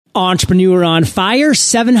Entrepreneur on Fire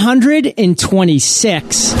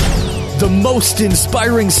 726. The most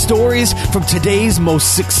inspiring stories from today's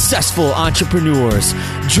most successful entrepreneurs.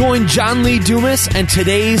 Join John Lee Dumas and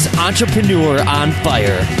today's Entrepreneur on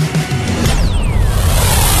Fire.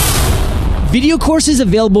 Video courses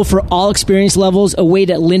available for all experience levels await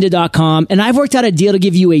at lynda.com, and I've worked out a deal to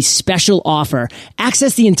give you a special offer.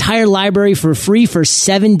 Access the entire library for free for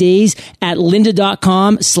 7 days at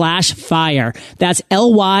lynda.com/fire. That's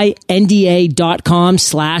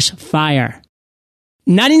LYNDA.com/fire.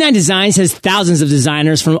 99 Designs has thousands of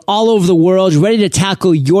designers from all over the world ready to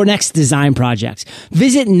tackle your next design project.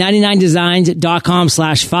 Visit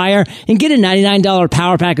 99designs.com/fire and get a $99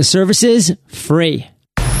 power pack of services free.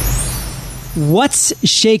 What's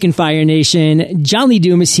shaking, Fire Nation? John Lee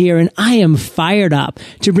Dumas here, and I am fired up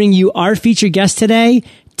to bring you our featured guest today,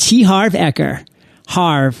 Harv Eker.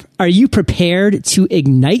 Harv, are you prepared to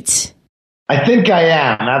ignite? I think I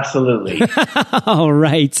am, absolutely. All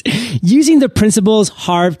right. Using the principles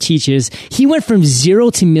Harv teaches, he went from zero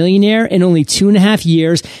to millionaire in only 2.5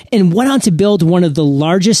 years and went on to build one of the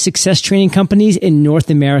largest success training companies in North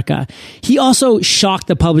America. He also shocked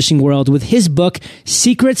the publishing world with his book,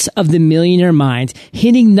 Secrets of the Millionaire Mind,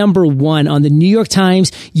 hitting #1 on the New York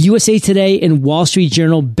Times, USA Today, and Wall Street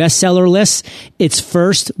Journal bestseller lists its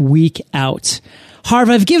first week out.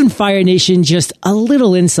 Harv, I've given Fire Nation just a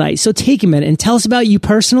little insight, so take a minute and tell us about you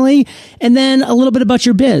personally, and then a little bit about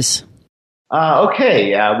your biz.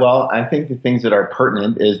 Okay. Well, I think the things that are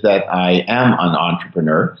pertinent is that I am an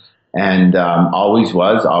entrepreneur, and always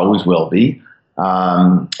was, always will be.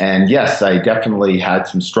 And yes, I definitely had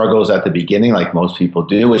some struggles at the beginning, like most people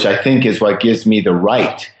do, which I think is what gives me the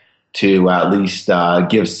right to at least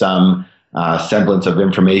give some semblance of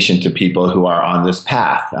information to people who are on this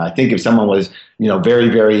path. I think if someone was, very,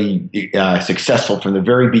 very successful from the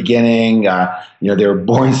very beginning, they were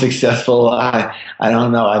born successful. I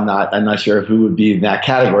don't know. I'm not sure who would be in that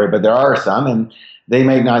category, but there are some, and they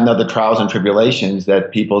may not know the trials and tribulations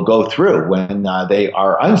that people go through when they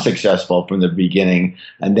are unsuccessful from the beginning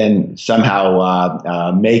and then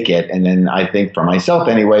somehow make it. And then I think for myself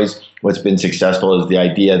anyways, what's been successful is the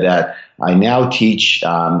idea that I now teach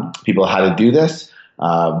people how to do this,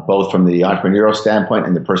 both from the entrepreneurial standpoint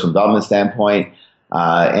and the personal development standpoint.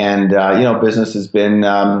 Business has been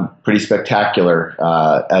pretty spectacular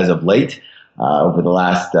as of late. Over the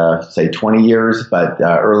last, say, 20 years, but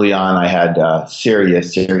early on I had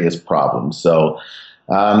serious problems. So,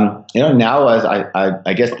 now as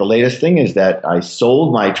I guess the latest thing is that I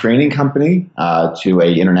sold my training company to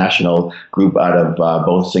a international group out of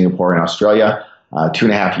both Singapore and Australia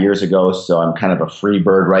 2.5 years ago. So I'm kind of a free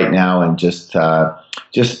bird right now, and just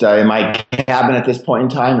in my cabin at this point in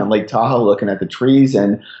time in Lake Tahoe, looking at the trees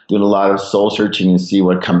and doing a lot of soul searching and see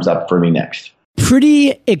what comes up for me next.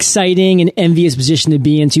 Pretty exciting and envious position to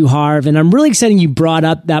be into, Harv. And I'm really excited you brought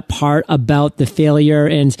up that part about the failure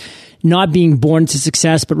and not being born to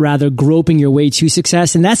success, but rather groping your way to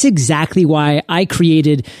success. And that's exactly why I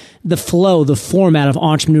created the flow, the format of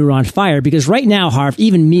Entrepreneur on Fire. Because right now, Harv,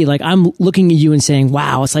 even me, like I'm looking at you and saying,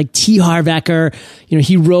 wow, it's like Harv Eker.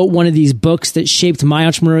 He wrote one of these books that shaped my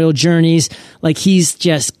entrepreneurial journeys. Like he's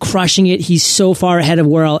just crushing it. He's so far ahead of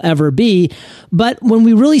where I'll ever be. But when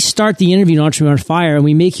we really start the interview in Entrepreneur on Fire and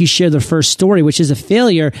we make you share the first story, which is a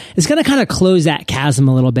failure, it's going to kind of close that chasm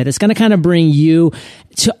a little bit. It's going to kind of bring you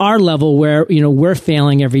to our level where, we're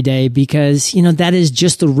failing every day because, that is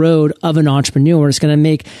just the road of an entrepreneur. It's going to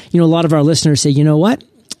make, a lot of our listeners say, you know what?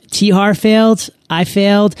 Harv failed. I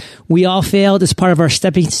failed. We all failed as part of our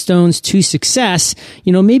stepping stones to success.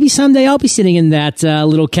 Maybe someday I'll be sitting in that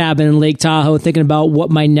little cabin in Lake Tahoe thinking about what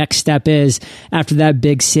my next step is after that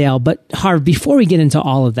big sale. But Harv, before we get into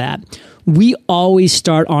all of that, we always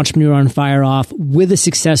start Entrepreneur on Fire off with a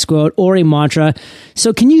success quote or a mantra.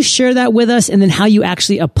 So can you share that with us and then how you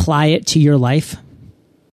actually apply it to your life?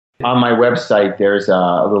 On my website, there's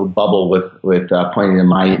a little bubble with pointing to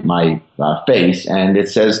my face, and it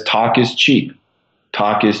says, "Talk is cheap.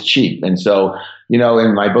 Talk is cheap." And so,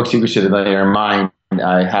 in my book, Secrets of the Millionaire Mind,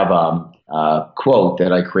 I have a quote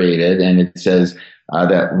that I created, and it says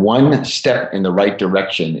that one step in the right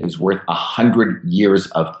direction is worth 100 years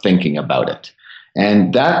of thinking about it.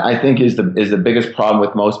 And that, I think, is the biggest problem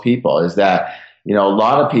with most people, is that a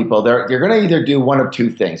lot of people, they're going to either do one of two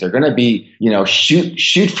things. They're going to be,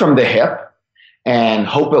 shoot from the hip and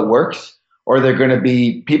hope it works, or they're going to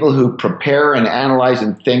be people who prepare and analyze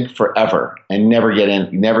and think forever and never get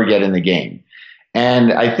in the game.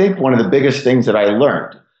 And I think one of the biggest things that I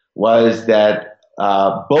learned was that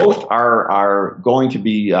both are going to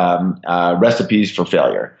be recipes for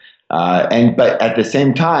failure. But at the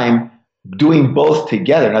same time, doing both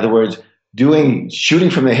together, in other words, shooting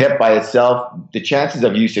from the hip by itself, the chances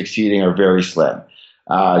of you succeeding are very slim.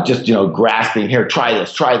 Just, grasping here, try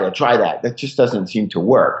this, try that, try that. That just doesn't seem to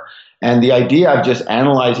work. And the idea of just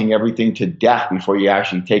analyzing everything to death before you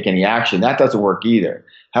actually take any action, that doesn't work either.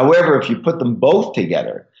 However, if you put them both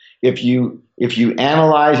together, if you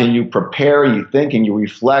analyze and you prepare, you think and you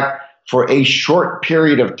reflect for a short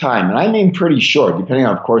period of time, and I mean pretty short, depending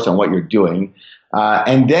on, of course, on what you're doing,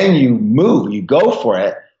 and then you move, you go for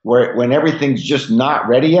it, when everything's just not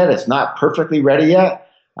ready yet, it's not perfectly ready yet,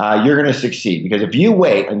 you're going to succeed. Because if you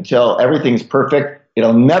wait until everything's perfect,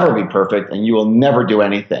 it'll never be perfect and you will never do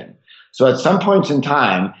anything. So at some points in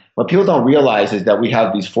time, what people don't realize is that we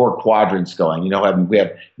have these 4 quadrants going. We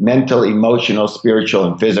have mental, emotional, spiritual,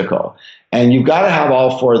 and physical. And you've got to have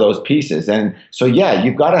all 4 of those pieces. And so,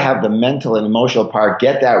 you've got to have the mental and emotional part,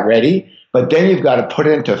 get that ready. But then you've got to put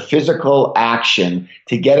it into physical action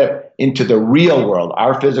to get it into the real world,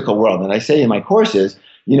 our physical world. And I say in my courses,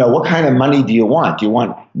 what kind of money do you want? Do you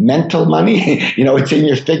want mental money? It's in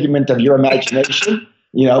your figment of your imagination.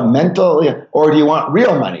 Mental, or do you want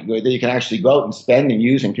real money that you can actually go out and spend and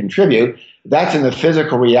use and contribute? That's in the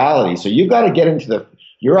physical reality. So you've got to get into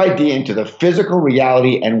your idea into the physical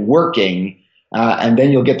reality and working, and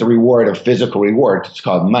then you'll get the reward of physical reward. It's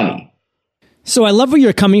called money. So I love where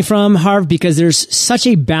you're coming from, Harv, because there's such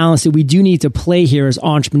a balance that we do need to play here as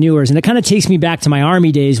entrepreneurs. And it kind of takes me back to my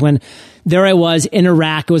Army days when there I was in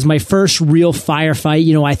Iraq. It was my first real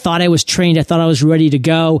firefight. I thought I was trained. I thought I was ready to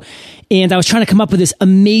go. And I was trying to come up with this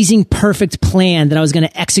amazing, perfect plan that I was going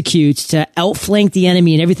to execute to outflank the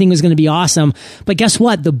enemy and everything was going to be awesome. But guess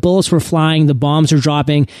what? The bullets were flying. The bombs were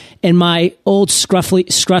dropping. And my old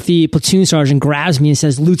scruffy platoon sergeant grabs me and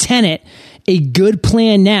says, "Lieutenant, a good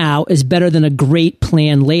plan now is better than a great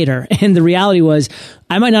plan later." And the reality was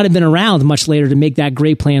I might not have been around much later to make that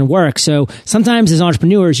great plan work. So sometimes as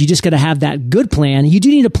entrepreneurs, you just got to have that good plan. You do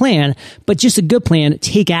need a plan, but just a good plan,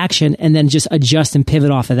 take action, and then just adjust and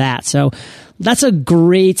pivot off of that. So that's a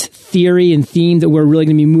great theory and theme that we're really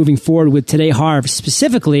going to be moving forward with today, Harv,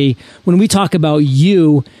 specifically when we talk about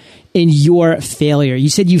you in your failure. You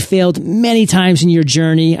said you failed many times in your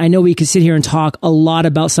journey. I know we could sit here and talk a lot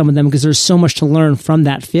about some of them because there's so much to learn from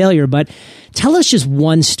that failure, but tell us just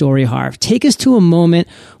one story, Harv. Take us to a moment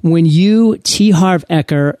when you, T. Harv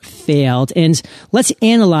Eker, failed, and let's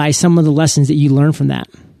analyze some of the lessons that you learned from that.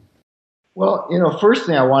 Well, first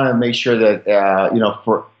thing I want to make sure that,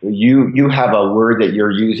 for you have a word that you're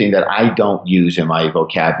using that I don't use in my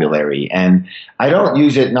vocabulary. And I don't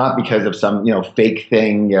use it not because of some, fake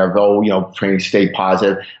thing, trying to stay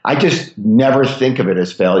positive. I just never think of it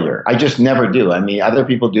as failure. I just never do. I mean, other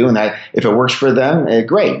people do. And if it works for them,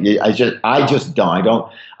 great. I just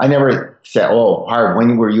don't. I never said, "Oh, Harv,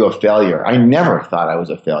 when were you a failure?" I never thought I was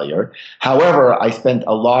a failure. However, I spent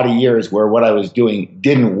a lot of years where what I was doing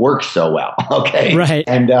didn't work so well. Okay. Right.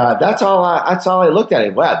 And that's all I looked at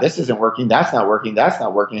it. Wow, this isn't working. That's not working. That's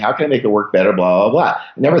not working. How can I make it work better? Blah, blah, blah.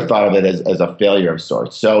 I never thought of it as a failure of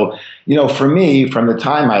sorts. So, for me, from the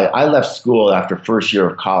time I left school after first year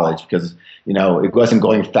of college, because it wasn't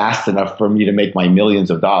going fast enough for me to make my millions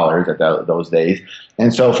of dollars at those days.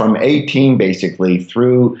 And so from 18 basically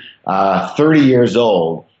through 30 years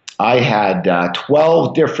old, I had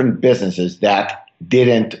 12 different businesses that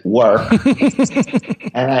didn't work.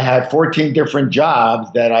 And I had 14 different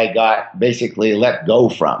jobs that I got basically let go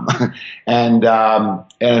from. And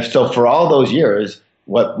so for all those years,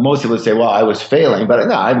 what most people would say, well, I was failing, but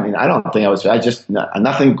no, I mean, I don't think I was.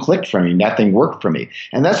 Nothing clicked for me. Nothing worked for me.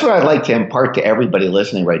 And that's what I'd like to impart to everybody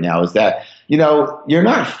listening right now is that, you're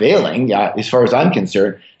not failing as far as I'm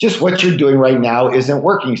concerned. Just what you're doing right now isn't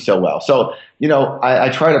working so well. So, I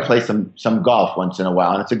try to play some golf once in a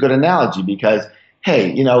while, and it's a good analogy because,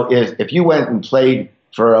 hey, if you went and played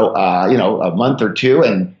for a month or two,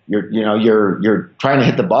 and you're trying to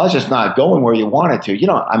hit the ball, it's just not going where you want it to.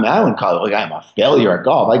 I wouldn't call it I'm a failure at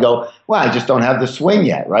golf. I go, well, I just don't have the swing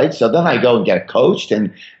yet, right? So then I go and get coached,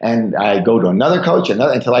 and I go to another coach,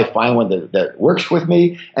 until I find one that works with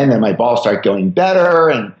me, and then my balls start going better,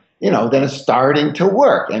 and then it's starting to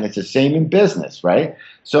work, and it's the same in business, right?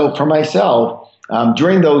 So for myself,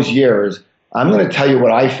 during those years, I'm going to tell you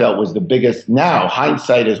what I felt was the biggest. Now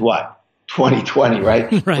hindsight is what? 2020,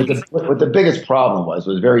 right? Right. What the biggest problem was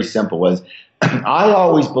very simple. Was I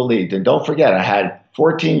always believed, and don't forget, I had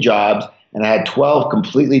 14 jobs and I had 12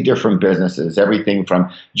 completely different businesses, everything from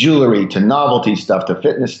jewelry to novelty stuff to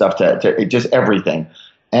fitness stuff to just everything.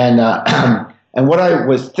 And and what I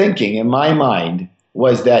was thinking in my mind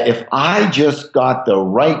was that if I just got the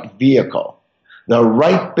right vehicle, the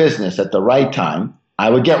right business at the right time, I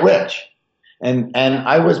would get rich. And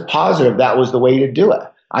I was positive that was the way to do it.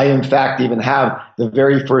 I, in fact, even have the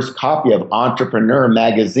very first copy of Entrepreneur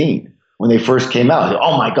magazine when they first came out.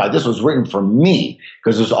 Oh my God, this was written for me,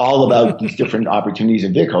 because it was all about these different opportunities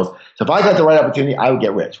and vehicles. So if I got the right opportunity, I would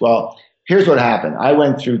get rich. Well, here's what happened. I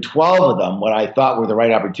went through 12 of them, what I thought were the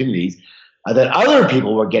right opportunities that other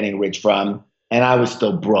people were getting rich from, and I was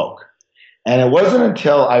still broke. And it wasn't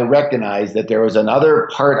until I recognized that there was another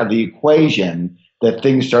part of the equation that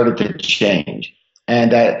things started to change.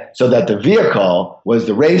 And so that the vehicle was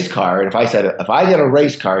the race car. And if I said, if I get a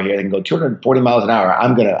race car here that can go 240 miles an hour,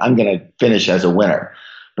 I'm gonna finish as a winner.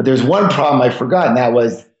 But there's one problem I forgot, and that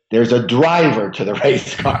was there's a driver to the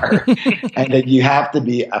race car, and that you have to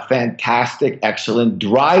be a fantastic, excellent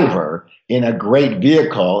driver in a great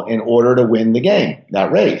vehicle in order to win the game,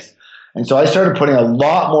 that race. And so I started putting a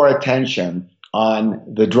lot more attention on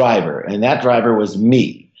the driver, and that driver was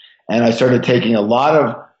me. And I started taking a lot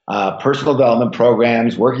of personal development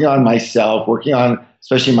programs, working on myself, working on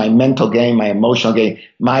especially my mental game, my emotional game,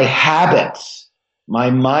 my habits, my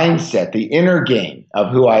mindset, the inner game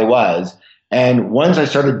of who I was. And once I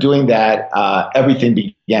started doing that, everything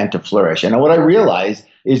began to flourish. And what I realized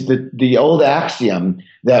is that the old axiom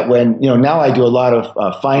that when, now I do a lot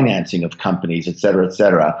of financing of companies, et cetera, et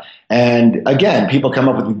cetera. And again, people come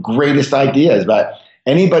up with the greatest ideas, but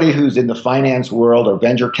anybody who's in the finance world or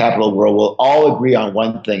venture capital world will all agree on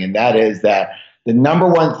one thing, and that is that the number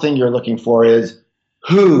one thing you're looking for is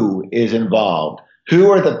who is involved.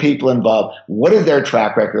 Who are the people involved? What is their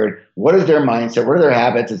track record? What is their mindset? What are their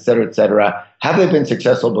habits, et cetera, et cetera? Have they been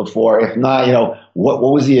successful before? If not, what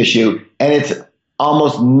was the issue? And it's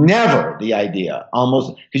almost never the idea,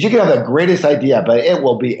 because you can have the greatest idea, but it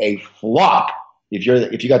will be a flop if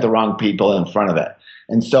you got the wrong people in front of it.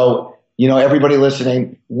 And so, everybody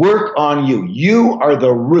listening, work on you. You are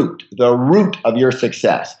the root of your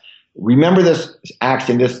success. Remember this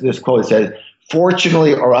axiom, this quote. It says,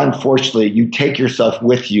 fortunately or unfortunately, you take yourself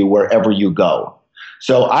with you wherever you go.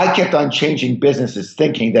 So I kept on changing businesses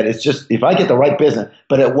thinking that it's just, if I get the right business,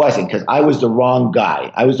 but it wasn't, because I was the wrong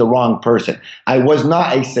guy. I was the wrong person. I was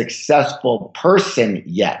not a successful person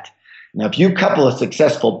yet. Now, if you couple a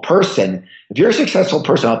successful person, if you're a successful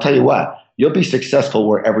person, I'll tell you what, you'll be successful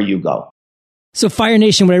wherever you go. So Fire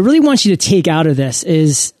Nation, what I really want you to take out of this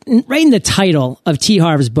is right in the title of T.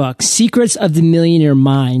 Harv's book, Secrets of the Millionaire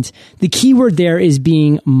Mind. The key word there is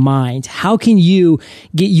being mind. How can you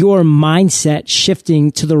get your mindset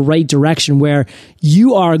shifting to the right direction where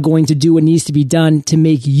you are going to do what needs to be done to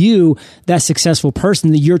make you that successful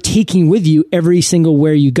person that you're taking with you every single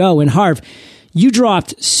where you go? And Harv, you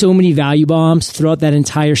dropped so many value bombs throughout that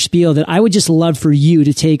entire spiel that I would just love for you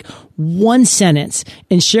to take one sentence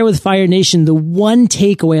and share with Fire Nation the one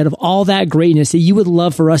takeaway out of all that greatness that you would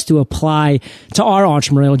love for us to apply to our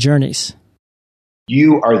entrepreneurial journeys.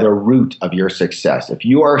 You are the root of your success. If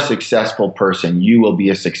you are a successful person, you will be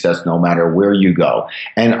a success no matter where you go.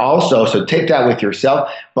 And also, so take that with yourself,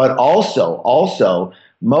 but also,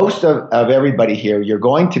 most of everybody here, you're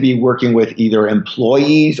going to be working with either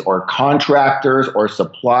employees or contractors or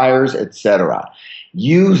suppliers, etc.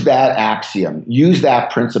 Use that axiom, use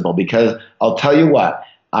that principle, because I'll tell you what,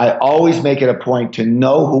 I always make it a point to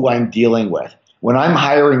know who I'm dealing with. When I'm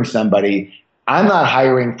hiring somebody, I'm not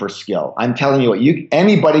hiring for skill. I'm telling you what,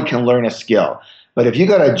 anybody can learn a skill. But if you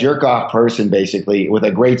got a jerk off person, basically, with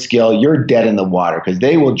a great skill, you're dead in the water, because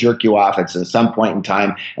they will jerk you off at some point in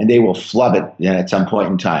time, and they will flub it at some point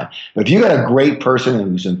in time. But if you got a great person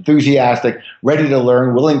who's enthusiastic, ready to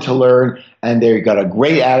learn, willing to learn, and they've got a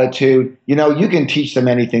great attitude, you can teach them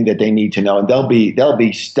anything that they need to know, and they'll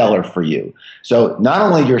be stellar for you. So not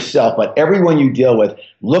only yourself, but everyone you deal with,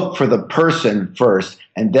 look for the person first,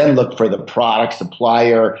 and then look for the product,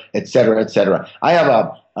 supplier, et cetera, et cetera. I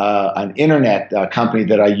have an internet company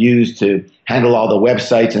that I use to handle all the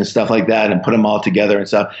websites and stuff like that and put them all together and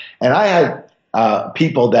stuff. And I had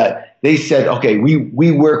people that they said, okay,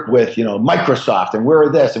 we work with Microsoft, and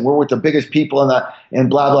we're this, and we're with the biggest people and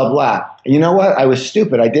blah blah blah. And you know what? I was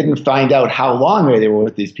stupid. I didn't find out how long they were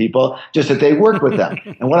with these people, just that they worked with them.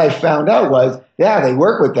 And what I found out was, they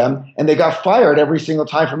work with them, and they got fired every single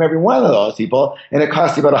time from every one of those people. And it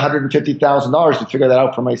cost me about $150,000 to figure that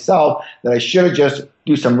out for myself, that I should have just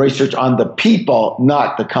do some research on the people,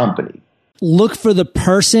 not the company. Look for the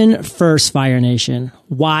person first, Fire Nation.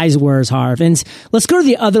 Wise words, Harv. And let's go to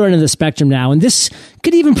the other end of the spectrum now. And this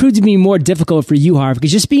could even prove to be more difficult for you, Harv,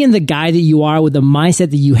 because just being the guy that you are with the mindset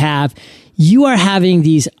that you have, you are having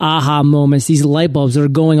these aha moments, these light bulbs that are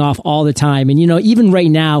going off all the time. And, even right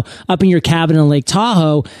now, up in your cabin in Lake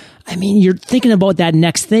Tahoe, I mean, you're thinking about that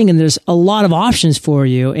next thing and there's a lot of options for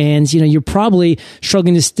you. And, you're probably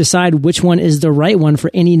struggling to decide which one is the right one for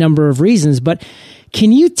any number of reasons. But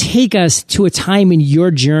can you take us to a time in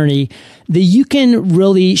your journey that you can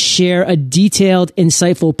really share a detailed,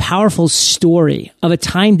 insightful, powerful story of a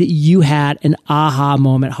time that you had an aha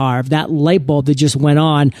moment, Harv, that light bulb that just went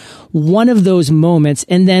on, one of those moments,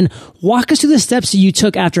 and then walk us through the steps that you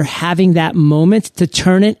took after having that moment to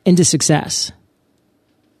turn it into success?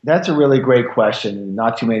 That's a really great question.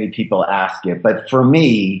 Not too many people ask it. But for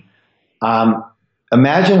me,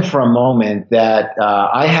 imagine for a moment that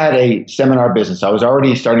I had a seminar business. I was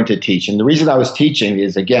already starting to teach. And the reason I was teaching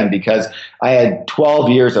is, again, because I had 12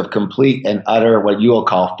 years of complete and utter what you will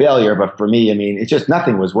call failure. But for me, I mean, it's just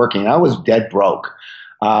nothing was working. I was dead broke.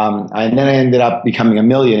 And then I ended up becoming a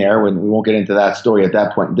millionaire. We won't get into that story at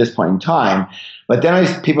this point in time. But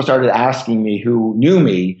then people started asking me who knew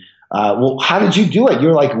me, well, how did you do it?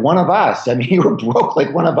 You're like one of us. I mean, you were broke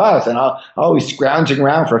like one of us. And I always scrounging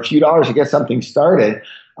around for a few dollars to get something started.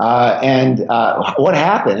 What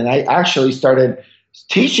happened? And I actually started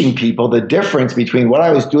teaching people the difference between what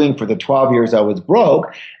I was doing for the 12 years I was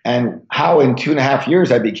broke and how in 2.5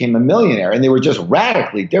 years I became a millionaire. And they were just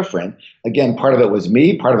radically different. Again, part of it was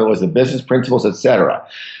me, part of it was the business principles, et cetera.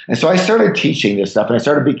 And so I started teaching this stuff and I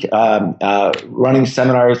started running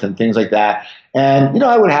seminars and things like that. And,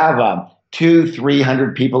 I would have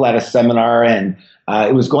 200-300 people at a seminar and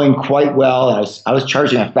it was going quite well. And I was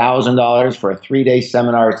charging $1,000 for a 3-day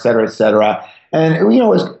seminar, et cetera, et cetera. And, it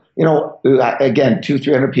was, again,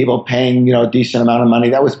 200-300 people paying, a decent amount of money.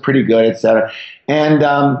 That was pretty good, et cetera. And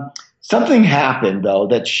something happened, though,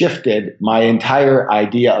 that shifted my entire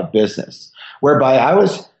idea of business, whereby I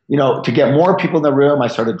was, to get more people in the room, I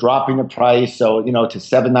started dropping the price. So, to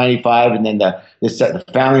 $795, and then the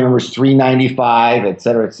family members $395, et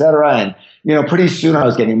cetera, et cetera. And, pretty soon I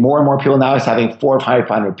was getting more and more people. Now I was having 400 or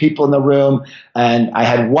 500 people in the room. And I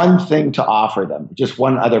had one thing to offer them, just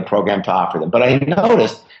one other program to offer them. But I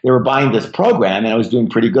noticed they were buying this program and I was doing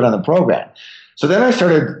pretty good on the program. So then I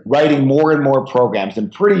started writing more and more programs,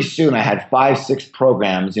 and pretty soon I had 5-6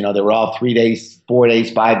 programs. They were all 3 days, 4 days,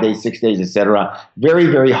 5 days, 6 days, etc. Very,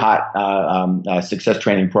 very hot success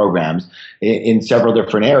training programs in several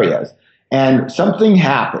different areas. And something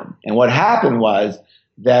happened, and what happened was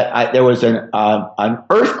that there was an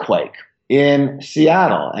earthquake in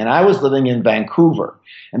Seattle, and I was living in Vancouver.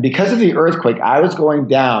 And because of the earthquake, I was going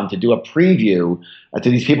down to do a preview to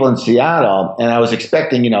these people in Seattle, and I was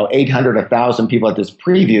expecting, 800, 1,000 people at this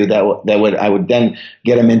preview I would then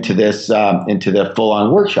get them into the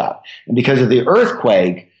full-on workshop. And because of the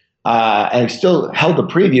earthquake, and I still held the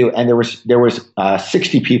preview, and there was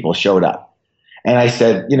 60 people showed up, and I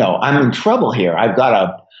said, I'm in trouble here. I've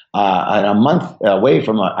got a month away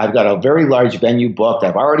from I've got a very large venue booked.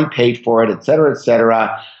 I've already paid for it, et cetera, et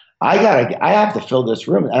cetera. I have to fill this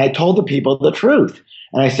room. And I told the people the truth.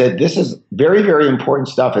 And I said, this is very, very important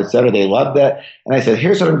stuff, et cetera. They loved that. And I said,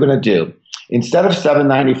 here's what I'm going to do. Instead of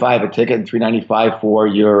 $795 a ticket and $395 for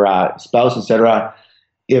your spouse, et cetera,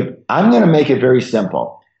 if I'm going to make it very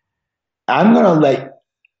simple, I'm going to let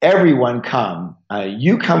everyone come.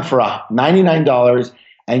 You come for $99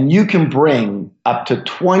 and you can bring up to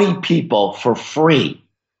 20 people for free.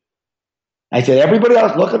 I said, everybody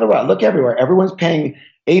else, look around, look everywhere. Everyone's paying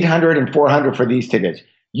 $800 and $400 for these tickets.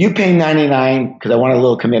 You pay $99 because I want a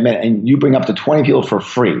little commitment, and you bring up to 20 people for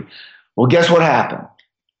free. Well, guess what happened?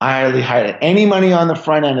 I hardly had any money on the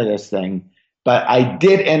front end of this thing, but I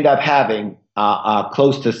did end up having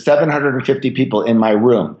close to 750 people in my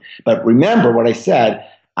room. But remember what I said,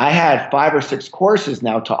 I had 5 or 6 courses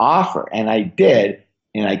now to offer, and I did,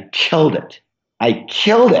 and I killed it. I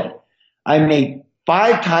killed it. I made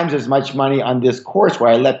 5 times as much money on this course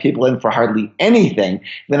where I let people in for hardly anything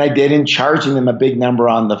than I did in charging them a big number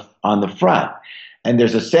on the front. And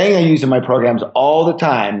there's a saying I use in my programs all the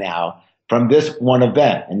time now from this one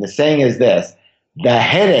event. And the saying is this: the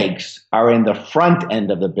headaches are in the front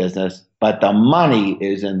end of the business, but the money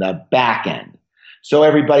is in the back end. So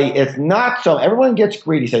everybody, it's not so, everyone gets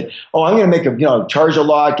greedy, say, oh, I'm going to make charge a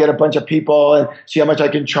lot, get a bunch of people and see how much I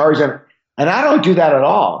can charge them. And I don't do that at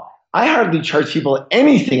all. I hardly charge people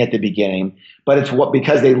anything at the beginning, but it's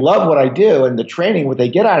because they love what I do and the training, what they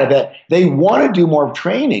get out of it, they want to do more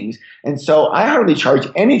trainings. And so I hardly charge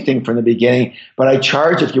anything from the beginning, but I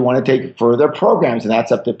charge if you want to take further programs, and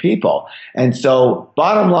that's up to people. And so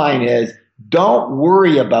bottom line is, don't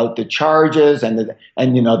worry about the charges and the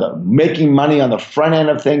making money on the front end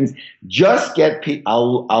of things. Just get a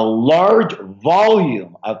large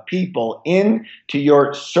volume of people into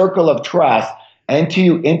your circle of trust,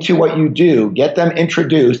 into what you do, get them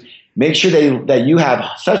introduced, Make sure that you have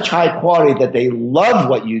such high quality that they love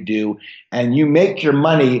what you do, and you make your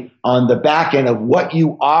money on the back end of what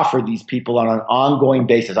you offer these people on an ongoing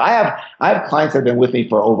basis. I have clients that have been with me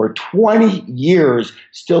for over 20 years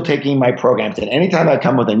still taking my programs. And anytime I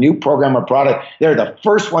come with a new program or product, they're the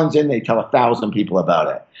first ones in. They tell 1,000 people about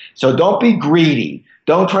it. So don't be greedy.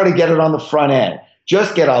 Don't try to get it on the front end.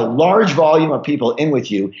 Just get a large volume of people in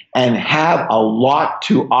with you and have a lot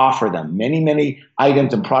to offer them. Many, many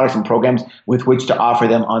items and products and programs with which to offer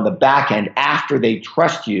them on the back end after they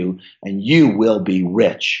trust you, and you will be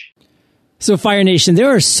rich. So Fire Nation,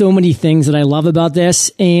 there are so many things that I love about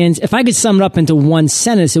this. And if I could sum it up into one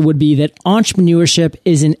sentence, it would be that entrepreneurship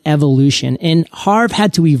is an evolution. And Harv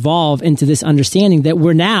had to evolve into this understanding that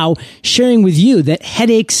we're now sharing with you, that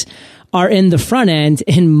headaches are in the front end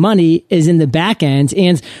and money is in the back end.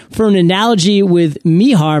 And for an analogy with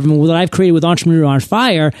me, Harv, and what I've created with Entrepreneur on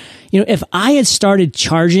Fire, if I had started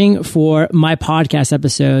charging for my podcast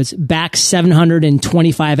episodes back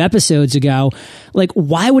 725 episodes ago,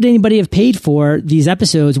 why would anybody have paid for these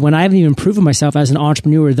episodes when I haven't even proven myself as an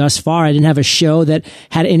entrepreneur thus far? I didn't have a show that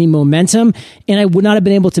had any momentum, and I would not have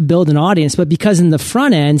been able to build an audience. But because in the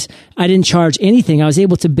front end, I didn't charge anything, I was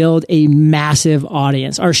able to build a massive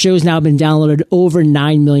audience. Our show's now been downloaded over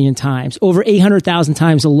 9 million times, over 800,000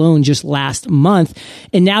 times alone just last month.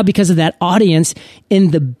 And now because of that audience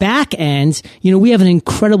in the back end, we have an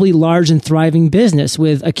incredibly large and thriving business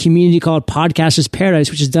with a community called Podcasters Paradise,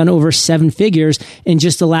 which has done over 7 figures in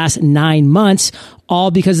just the last 9 months, all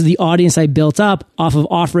because of the audience I built up off of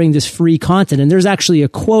offering this free content. And there's actually a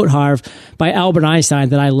quote, Harv, by Albert Einstein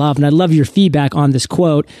that I love, and I'd love your feedback on this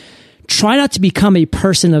quote. Try not to become a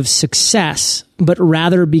person of success, but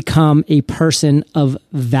rather become a person of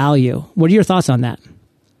value. What are your thoughts on that?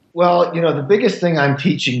 Well, the biggest thing I'm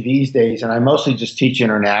teaching these days, and I mostly just teach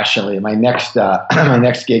internationally. My next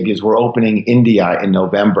gig is we're opening India in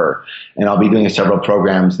November, and I'll be doing several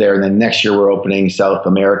programs there. And then next year we're opening South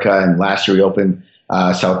America, and last year we opened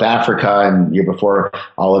South Africa, and year before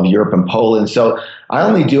all of Europe and Poland. So I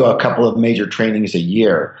only do a couple of major trainings a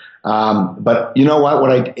year. But you know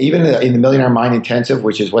what? Even in the Millionaire Mind Intensive,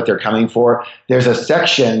 which is what they're coming for, there's a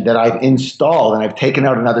section that I've installed, and I've taken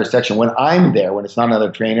out another section. When I'm there, when it's not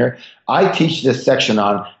another trainer, I teach this section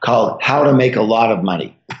called How to Make a Lot of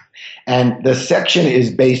Money. And the section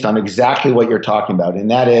is based on exactly what you're talking about. And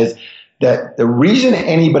that is that the reason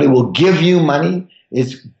anybody will give you money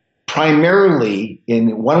is primarily,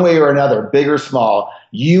 in one way or another, big or small,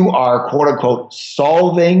 you are, quote unquote,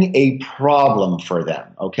 solving a problem for them,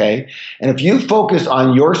 okay? And if you focus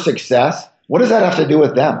on your success, what does that have to do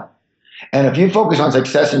with them? And if you focus on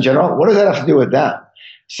success in general, what does that have to do with them?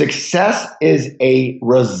 Success is a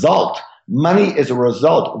result. Money is a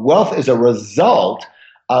result. Wealth is a result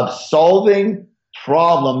of solving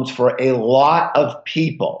problems for a lot of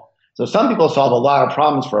people. So some people solve a lot of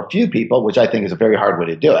problems for a few people, which I think is a very hard way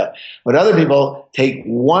to do it. But other people take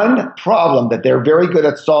one problem that they're very good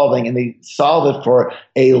at solving, and they solve it for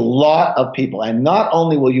a lot of people. And not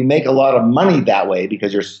only will you make a lot of money that way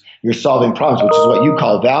because you're solving problems, which is what you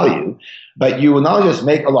call value, but you will not just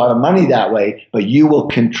make a lot of money that way, but you will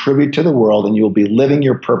contribute to the world, and you will be living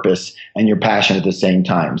your purpose and your passion at the same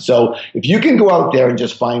time. So if you can go out there and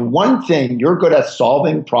just find one thing you're good at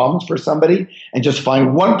solving problems for somebody, and just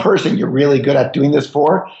find one person you're really good at doing this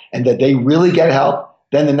for, and that they really get help,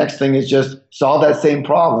 then the next thing is just solve that same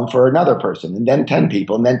problem for another person, and then 10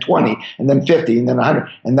 people, and then 20, and then 50, and then 100.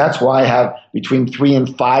 And that's why I have between 3,000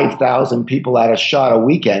 and 5,000 people at a shot a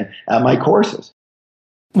weekend at my courses.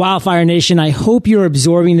 Wow, Fire Nation, I hope you're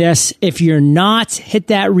absorbing this. If you're not, hit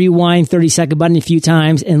that rewind 30-second button a few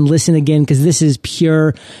times and listen again, because this is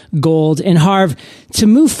pure gold. And Harv, to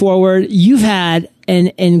move forward, you've had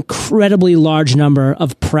an incredibly large number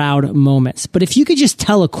of proud moments. But if you could just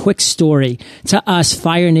tell a quick story to us,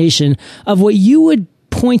 Fire Nation, of what you would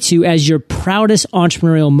point to as your proudest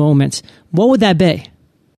entrepreneurial moments, what would that be?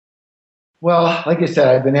 Well, like I said,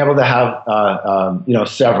 I've been able to have,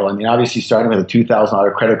 several. I mean, obviously starting with a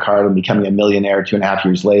 $2,000 credit card and becoming a millionaire 2.5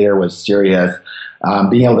 years later was serious.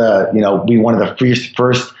 Being able to, be one of the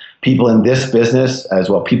first people in this business, as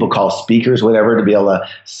well, people call speakers, whatever, to be able to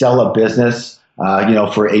sell a business,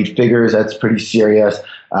 for 8 figures, that's pretty serious.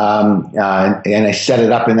 And I set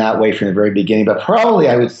it up in that way from the very beginning. But probably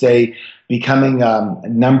I would say becoming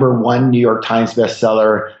 #1 New York Times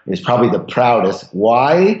bestseller is probably the proudest.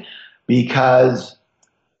 Why? Because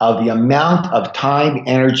of the amount of time,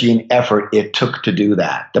 energy, and effort it took to do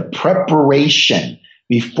that. The preparation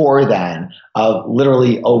before then of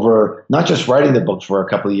literally over not just writing the book for a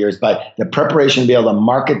couple of years, but the preparation to be able to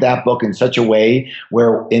market that book in such a way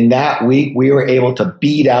where in that week we were able to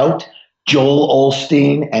beat out Joel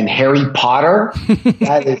Osteen and Harry Potter.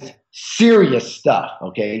 That is serious stuff,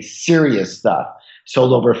 okay? Serious stuff.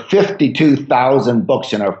 Sold over 52,000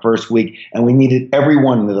 books in our first week, and we needed every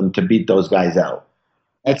one of them to beat those guys out.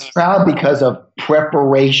 It's proud because of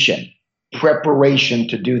preparation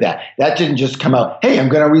to do that. That didn't just come out, hey, I'm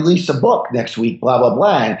going to release a book next week, blah, blah,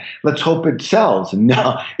 blah, and let's hope it sells.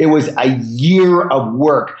 No, it was a year of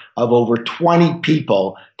work of over 20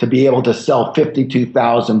 people to be able to sell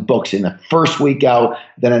 52,000 books in the first week out,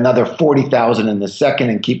 then another 40,000 in the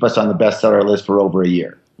second, and keep us on the bestseller list for over a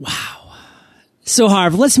year. Wow. So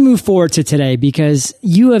Harv, let's move forward to today because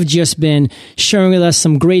you have just been sharing with us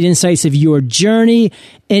some great insights of your journey.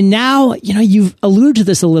 And now, you've alluded to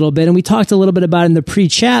this a little bit and we talked a little bit about it in the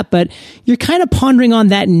pre-chat, but you're kind of pondering on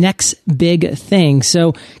that next big thing.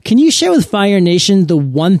 So can you share with Fire Nation the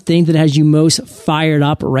one thing that has you most fired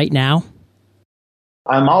up right now?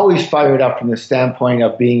 I'm always fired up from the standpoint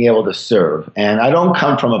of being able to serve. And I don't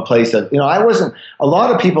come from a place of, a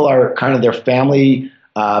lot of people are kind of their family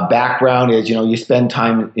background is, you spend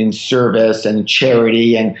time in service and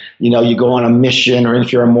charity and, you go on a mission, or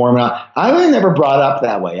if you're a Mormon. I was never brought up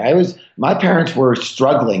that way. My parents were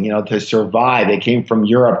struggling, to survive. They came from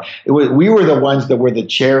Europe. We were the ones that were the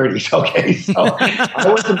charities. Okay. So I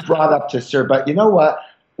wasn't brought up to serve, but you know what?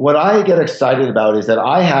 What I get excited about is that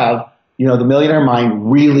I have, the Millionaire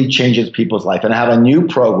Mind really changes people's life. And I have a new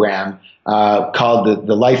program called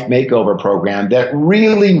the Life Makeover Program that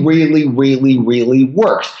really, really, really, really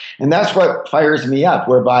works. And that's what fires me up,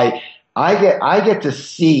 whereby I get to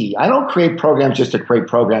see, I don't create programs just to create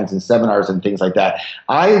programs and seminars and things like that.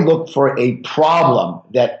 I look for a problem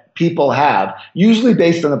that people have, usually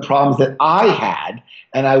based on the problems that I had,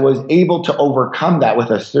 and I was able to overcome that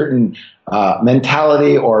with a certain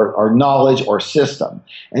mentality or knowledge or system.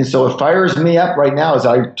 And so what fires me up right now is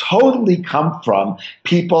I totally come from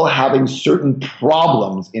people having certain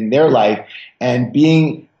problems in their life and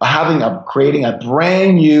creating a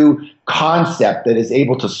brand new concept that is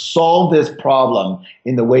able to solve this problem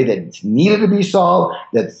in the way that it's needed to be solved,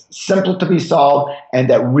 that's simple to be solved, and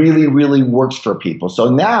that really, really works for people. So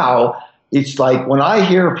now it's like when I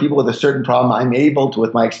hear people with a certain problem, I'm able to,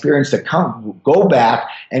 with my experience, to go back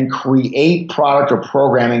and create product or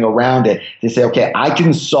programming around it to say, okay, I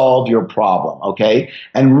can solve your problem, okay,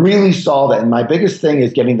 and really solve it. And my biggest thing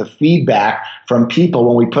is getting the feedback from people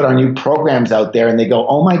when we put our new programs out there and they go,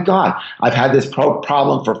 oh my God, I've had this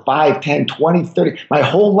problem for 5, 10, 20, 30, my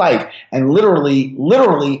whole life. And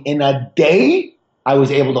literally in a day, I was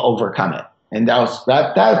able to overcome it. And that's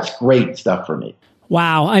great stuff for me.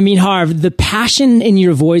 Wow. I mean, Harv, the passion in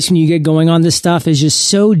your voice when you get going on this stuff is just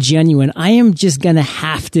so genuine. I am just going to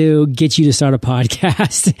have to get you to start a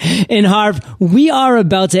podcast. And Harv, we are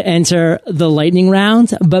about to enter the lightning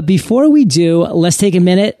round. But before we do, let's take a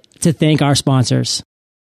minute to thank our sponsors.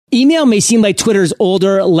 Email may seem like Twitter's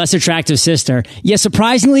older, less attractive sister. Yet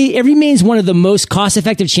surprisingly, it remains one of the most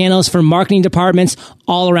cost-effective channels for marketing departments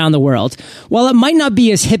all around the world. While it might not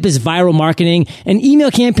be as hip as viral marketing, an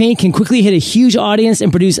email campaign can quickly hit a huge audience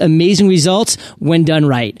and produce amazing results when done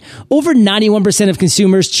right. Over 91% of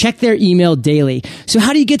consumers check their email daily. So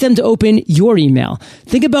how do you get them to open your email?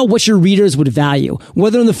 Think about what your readers would value,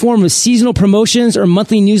 whether in the form of seasonal promotions or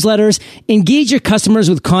monthly newsletters. Engage your customers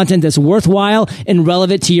with content that's worthwhile and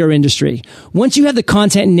relevant to your industry. Once you have the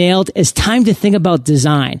content nailed, it's time to think about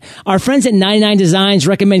design. Our friends at 99 Designs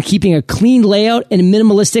recommend keeping a clean layout and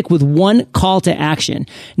minimalistic with one call to action.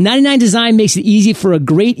 99 Design makes it easy for a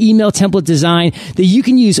great email template design that you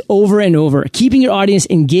can use over and over, keeping your audience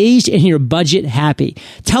engaged and your budget happy.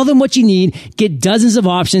 Tell them what you need, get dozens of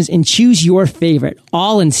options, and choose your favorite,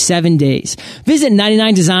 all in 7 days. Visit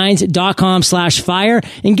 99designs.com/fire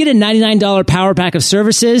and get a $99 power pack of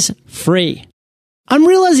services free. I'm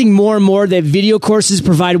realizing more and more that video courses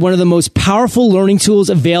provide one of the most powerful learning tools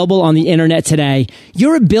available on the internet today.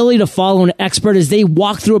 Your ability to follow an expert as they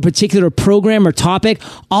walk through a particular program or topic,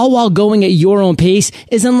 all while going at your own pace,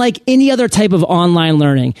 is unlike any other type of online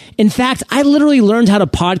learning. In fact, I literally learned how to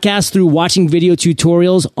podcast through watching video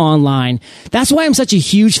tutorials online. That's why I'm such a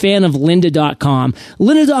huge fan of lynda.com.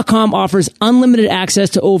 Lynda.com offers unlimited access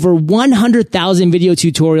to over 100,000 video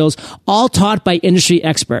tutorials, all taught by industry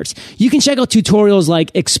experts. You can check out tutorials tutorials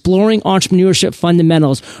like Exploring Entrepreneurship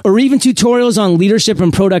Fundamentals, or even tutorials on leadership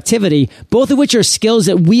and productivity, both of which are skills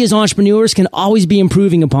that we as entrepreneurs can always be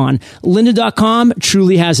improving upon. Lynda.com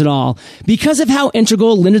truly has it all. Because of how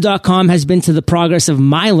integral Lynda.com has been to the progress of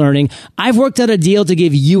my learning, I've worked out a deal to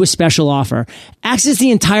give you a special offer. Access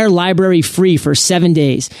the entire library free for 7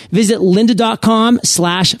 days. Visit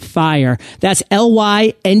lynda.com/fire. That's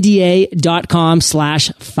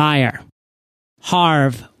LYNDA.com/fire.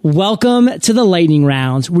 Harv, welcome to the lightning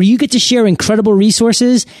round, where you get to share incredible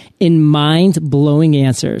resources and mind-blowing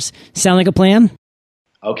answers. Sound like a plan?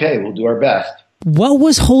 Okay, we'll do our best. What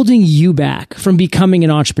was holding you back from becoming an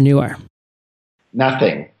entrepreneur?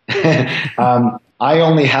 Nothing. I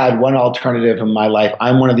only had one alternative in my life.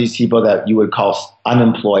 I'm one of these people that you would call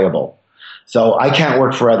unemployable. So I can't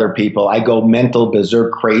work for other people. I go mental,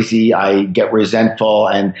 berserk, crazy. I get resentful,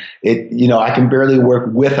 and I can barely work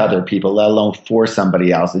with other people, let alone for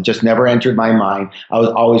somebody else. It just never entered my mind. I was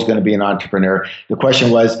always going to be an entrepreneur. The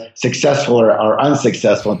question was successful or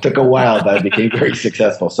unsuccessful. It took a while, but I became very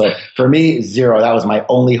successful. So for me, zero. That was my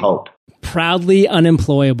only hope. Proudly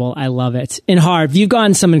unemployable. I love it. And Harv, you've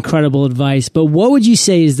gotten some incredible advice, but what would you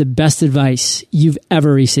say is the best advice you've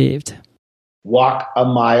ever received? Walk a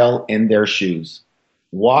mile in their shoes.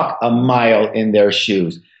 Walk a mile in their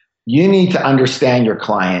shoes. You need to understand your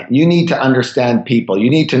client. You need to understand people.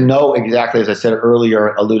 You need to know exactly, as I said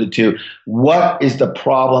earlier, alluded to, what is the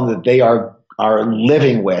problem that they are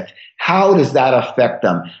living with? How does that affect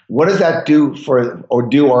them? What does that do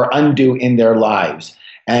or undo in their lives?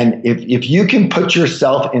 And if you can put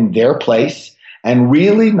yourself in their place and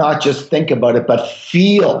really not just think about it, but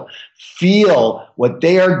feel what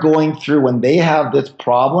they are going through when they have this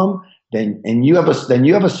problem, then you have a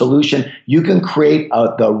solution. You can create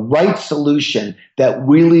the right solution that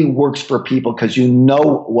really works for people because you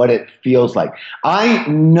know what it feels like. I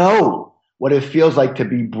know what it feels like to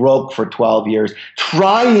be broke for 12 years,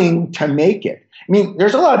 trying to make it. I mean,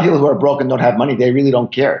 there's a lot of people who are broke and don't have money. They really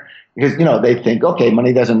don't care. Because, they think, okay,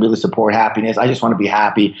 money doesn't really support happiness. I just want to be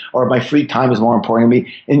happy, or my free time is more important to me.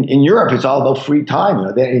 In Europe, it's all about free time.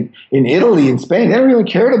 In Italy and Spain, they don't really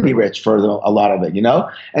care to be rich for a lot of it,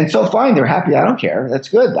 And so fine, they're happy. I don't care. That's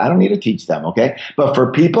good. I don't need to teach them, okay? But for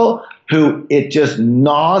people who it just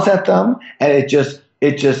gnaws at them and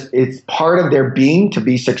it's part of their being to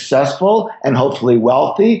be successful and hopefully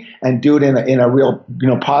wealthy and do it in a real,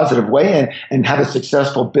 positive way and have a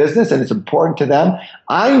successful business, and it's important to them.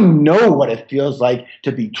 I know what it feels like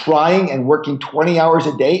to be trying and working 20 hours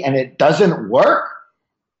a day and it doesn't work,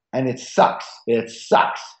 and it sucks. It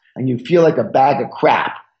sucks. And you feel like a bag of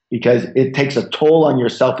crap because it takes a toll on your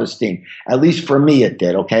self-esteem. At least for me, it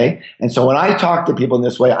did, okay? And so when I talk to people in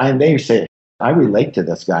this way, they say, I relate to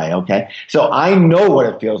this guy, okay? So I know what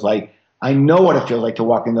it feels like. I know what it feels like to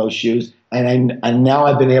walk in those shoes, and now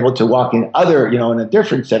I've been able to walk in in a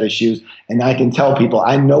different set of shoes, and I can tell people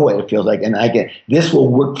I know what it feels like, and this will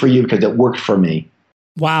work for you because it worked for me.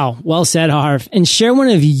 Wow, well said, Harv. And share one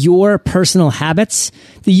of your personal habits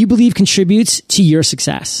that you believe contributes to your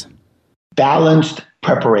success. Balanced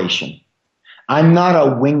preparation. I'm not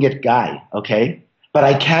a wing it guy, okay? But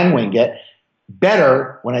I can wing it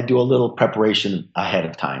better when I do a little preparation ahead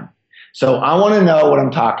of time. So I want to know what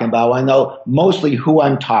I'm talking about. I know mostly who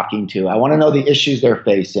I'm talking to. I want to know the issues they're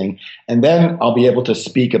facing, and then I'll be able to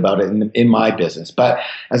speak about it in my business. But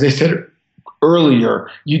as I said earlier,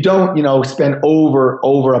 you don't, spend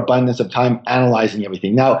overabundance of time analyzing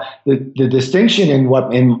everything. Now, the distinction in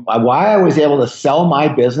why I was able to sell my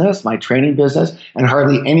business, my training business, and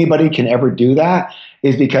hardly anybody can ever do that,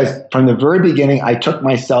 is because from the very beginning, I took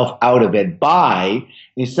myself out of it by,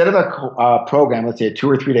 instead of a program, let's say a 2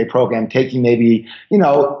 or 3 day program, taking maybe,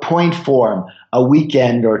 point form, a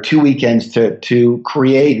weekend or 2 weekends to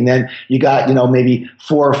create. And then you got, maybe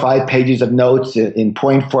 4 or 5 pages of notes in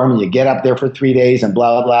point form, and you get up there for 3 days and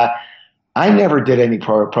blah, blah, blah. I never did any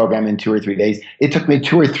program in 2 or 3 days. It took me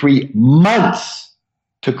 2 or 3 months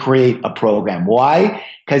to create a program. Why?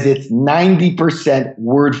 Because it's 90%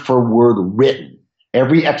 word for word written.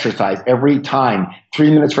 Every exercise, every time,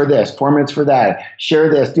 3 minutes for this, 4 minutes for that, share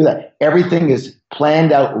this, do that. Everything is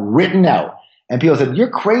planned out, written out. And people said, you're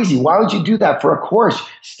crazy. Why would you do that for a course?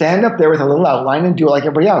 Stand up there with a little outline and do it like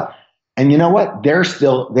everybody else. And you know what? They're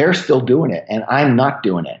still doing it, and I'm not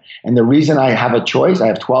doing it. And the reason I have a choice, I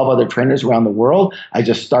have 12 other trainers around the world. I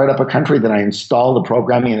just start up a country, then I install the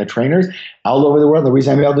programming and the trainers all over the world. The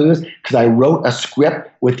reason I'm able to do this, because I wrote a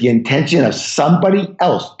script with the intention of somebody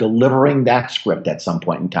else delivering that script at some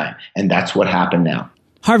point in time. And that's what happened now.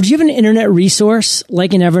 Harv, do you have an internet resource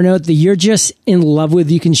like an Evernote that you're just in love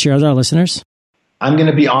with you can share with our listeners? I'm going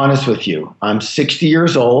to be honest with you. I'm 60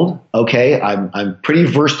 years old. Okay. I'm pretty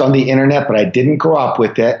versed on the internet, but I didn't grow up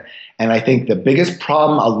with it. And I think the biggest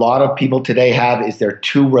problem a lot of people today have is they're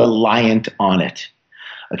too reliant on it.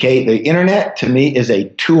 Okay. The internet to me is a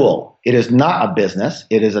tool. It is not a business.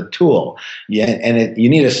 It is a tool. Yeah. And you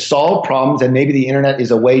need to solve problems. And maybe the internet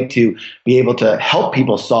is a way to be able to help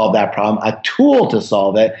people solve that problem, a tool to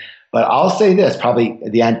solve it. But I'll say this, probably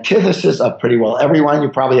the antithesis of pretty well everyone you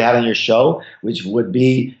probably had on your show, which would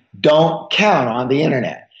be don't count on the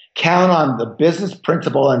internet. Count on the business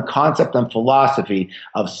principle and concept and philosophy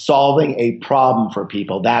of solving a problem for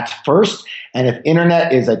people. That's first. And if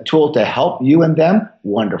internet is a tool to help you and them,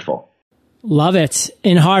 wonderful. Love it.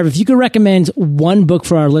 And Harv, if you could recommend one book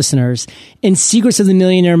for our listeners, and Secrets of the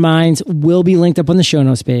Millionaire Mind will be linked up on the show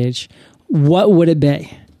notes page, what would it be?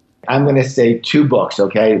 I'm going to say two books,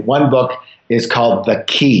 okay? One book is called The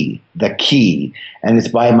Key, and it's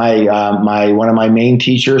by my one of my main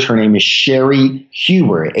teachers. Her name is Sherry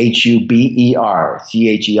Huber, Huber,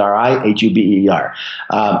 Cheri, Huber.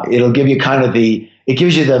 It'll give you it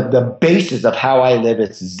gives you the basis of how I live.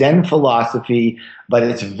 It's Zen philosophy, but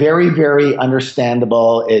it's very, very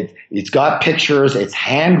understandable. It's got pictures, it's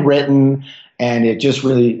handwritten, and it just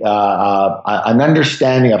really an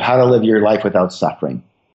understanding of how to live your life without suffering.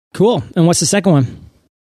 Cool. And what's the second one?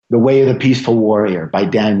 The Way of the Peaceful Warrior by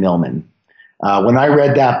Dan Millman. When I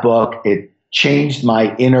read that book, it changed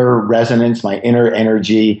my inner resonance, my inner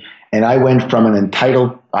energy. And I went from an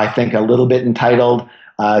entitled, I think a little bit entitled,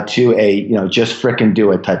 to a, just frickin'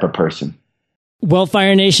 do it type of person. Well,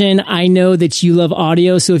 Fire Nation, I know that you love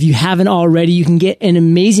audio, so if you haven't already, you can get an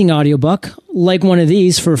amazing audiobook like one of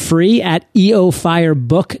these for free at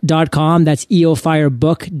eofirebook.com. That's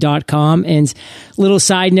eofirebook.com. And little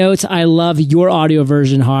side notes, I love your audio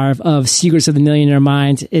version, Harv, of Secrets of the Millionaire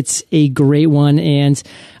Mind. It's a great one, and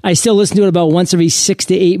I still listen to it about once every 6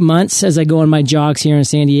 to 8 months as I go on my jogs here in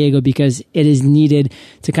San Diego because it is needed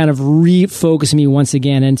to kind of refocus me once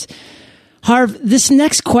again. And Harv, this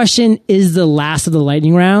next question is the last of the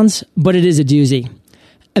lightning rounds, but it is a doozy.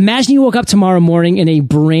 Imagine you woke up tomorrow morning in a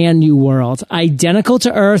brand new world, identical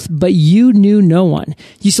to Earth, but you knew no one.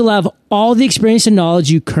 You still have all the experience and knowledge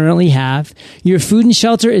you currently have. Your food and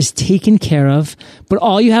shelter is taken care of, but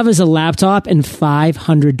all you have is a laptop and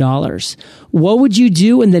 $500. What would you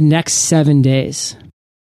do in the next 7 days?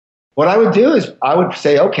 What I would do is I would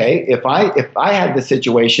say, okay, if I had the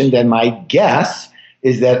situation, then my guess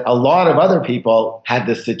is that a lot of other people had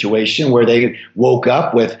this situation where they woke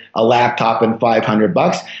up with a laptop and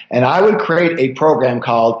 $500, and I would create a program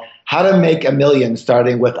called How to Make $1 Million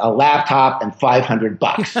starting with a laptop and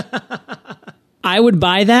 $500. I would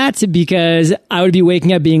buy that because I would be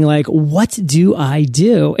waking up being like, what do I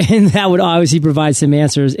do? And that would obviously provide some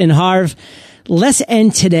answers. And Harv, let's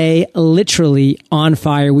end today literally on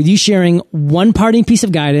fire with you sharing one parting piece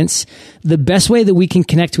of guidance, the best way that we can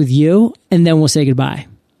connect with you, and then we'll say goodbye.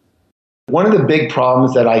 One of the big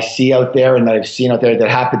problems that I see out there and that I've seen out there that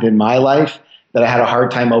happened in my life that I had a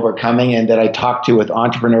hard time overcoming and that I talk to with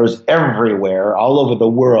entrepreneurs everywhere, all over the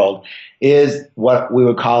world, is what we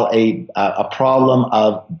would call a problem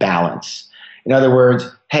of balance. In other words,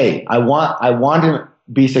 hey, I want to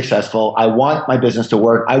be successful. I want my business to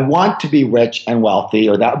work. I want to be rich and wealthy,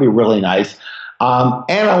 or that would be really nice.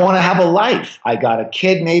 And I want to have a life. I got a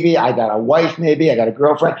kid, maybe. I got a wife, maybe. I got a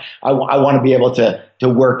girlfriend. I want to be able to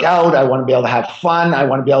work out. I want to be able to have fun. I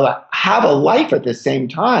want to be able to have a life at the same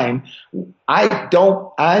time. I'm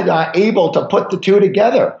not able to put the two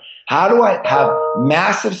together. How do I have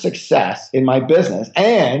massive success in my business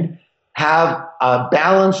and have a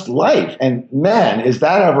balanced life? And man, is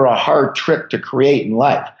that ever a hard trick to create in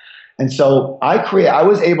life? And so I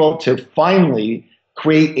was able to finally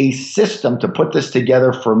create a system to put this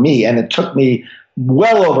together for me. And it took me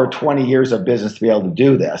well over 20 years of business to be able to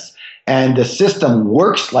do this. And the system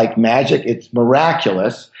works like magic. It's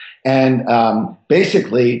miraculous. And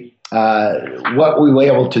basically, what we were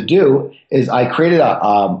able to do is I created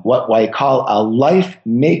what I call a life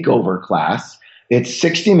makeover class. It's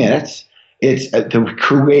 60 minutes. It's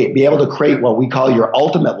to be able to create what we call your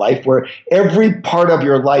ultimate life, where every part of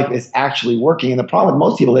your life is actually working. And the problem with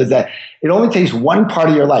most people is that it only takes one part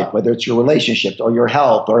of your life, whether it's your relationships or your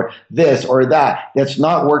health or this or that, that's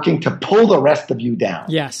not working to pull the rest of you down.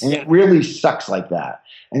 Yes. And it really sucks like that.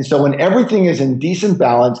 And so when everything is in decent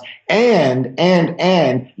balance and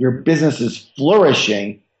your business is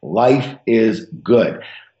flourishing, life is good.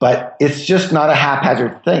 But it's just not a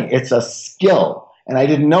haphazard thing. It's a skill. And I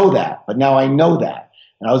didn't know that, but now I know that.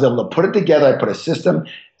 And I was able to put it together. I put a system,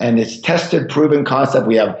 and it's tested, proven concept.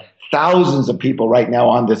 We have thousands of people right now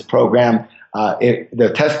on this program.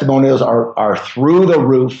 The testimonials are through the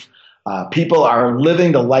roof. People are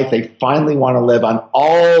living the life they finally want to live on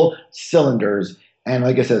all cylinders. And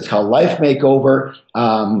like I said, it's called Life Makeover.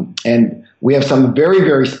 And we have something very,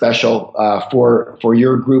 very special for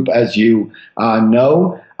your group, as you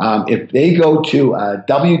know. If they go to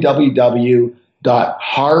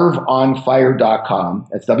www.harvonfire.com,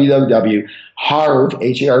 that's www.harv,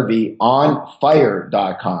 H-A-R-V,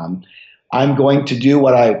 onfire.com, I'm going to do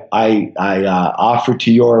what I offer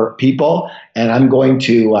to your people, and I'm going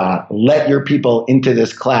to let your people into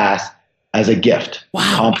this class as a gift.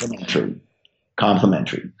 Wow.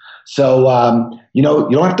 Complimentary. So, you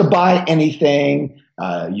don't have to buy anything.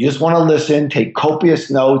 You just want to listen, take copious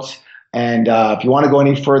notes. And if you want to go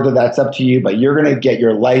any further, that's up to you. But you're going to get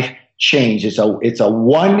your life changed. It's a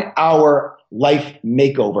 1 hour life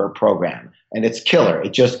makeover program, and it's killer.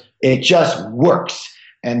 It just works.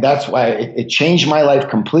 And that's why it changed my life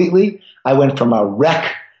completely. I went from a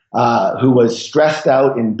wreck who was stressed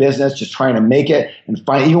out in business, just trying to make it. And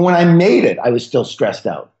even when I made it, I was still stressed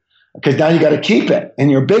out because now you got to keep it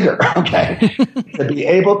and you're bigger. Okay. To be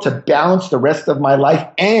able to balance the rest of my life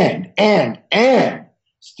and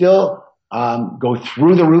still go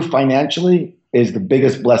through the roof financially is the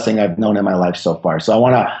biggest blessing I've known in my life so far. So I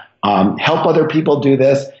want to help other people do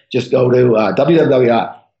this. Just go to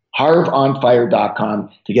www.harvonfire.com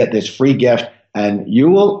to get this free gift, and you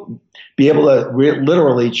will be able to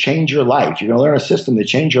literally change your life. You're going to learn a system to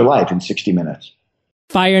change your life in 60 minutes.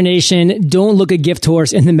 Fire Nation, don't look a gift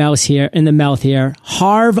horse in the mouth here.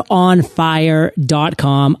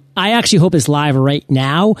 harvonfire.com. I actually hope it's live right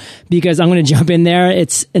now because I'm going to jump in there.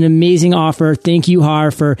 It's an amazing offer. Thank you,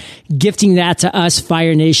 Harv, for gifting that to us,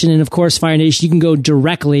 Fire Nation. And of course, Fire Nation, you can go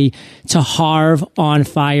directly to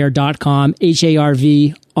harvonfire.com,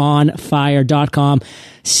 H-A-R-V onfire.com.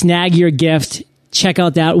 Snag your gift. Check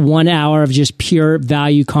out that 1 hour of just pure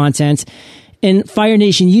value content. And Fire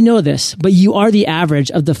Nation, you know this, but you are the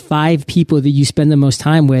average of the 5 people that you spend the most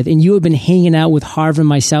time with. And you have been hanging out with Harv and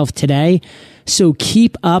myself today. So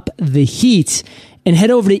keep up the heat and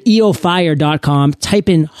head over to eofire.com. Type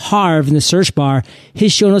in Harv in the search bar.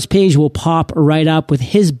 His show notes page will pop right up with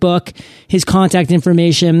his book, his contact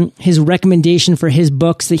information, his recommendation for his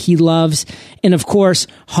books that he loves. And of course,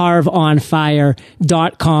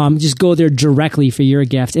 harvonfire.com. Just go there directly for your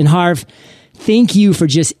gift. And Harv, thank you for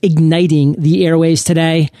just igniting the airwaves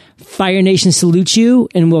today. Fire Nation salutes you,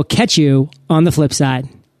 and we'll catch you on the flip side.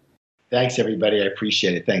 Thanks, everybody. I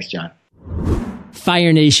appreciate it. Thanks, John.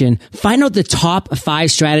 Fire Nation, find out the top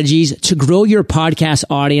 5 strategies to grow your podcast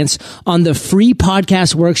audience on the free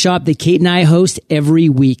podcast workshop that Kate and I host every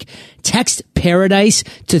week. Text Paradise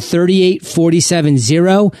to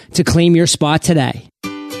 38470 to claim your spot today.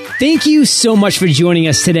 Thank you so much for joining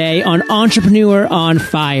us today on Entrepreneur on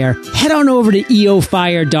Fire. Head on over to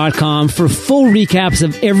eofire.com for full recaps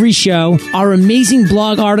of every show, our amazing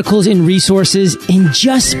blog articles and resources, and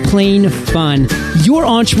just plain fun. Your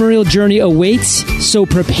entrepreneurial journey awaits, so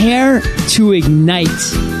prepare to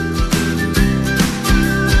ignite.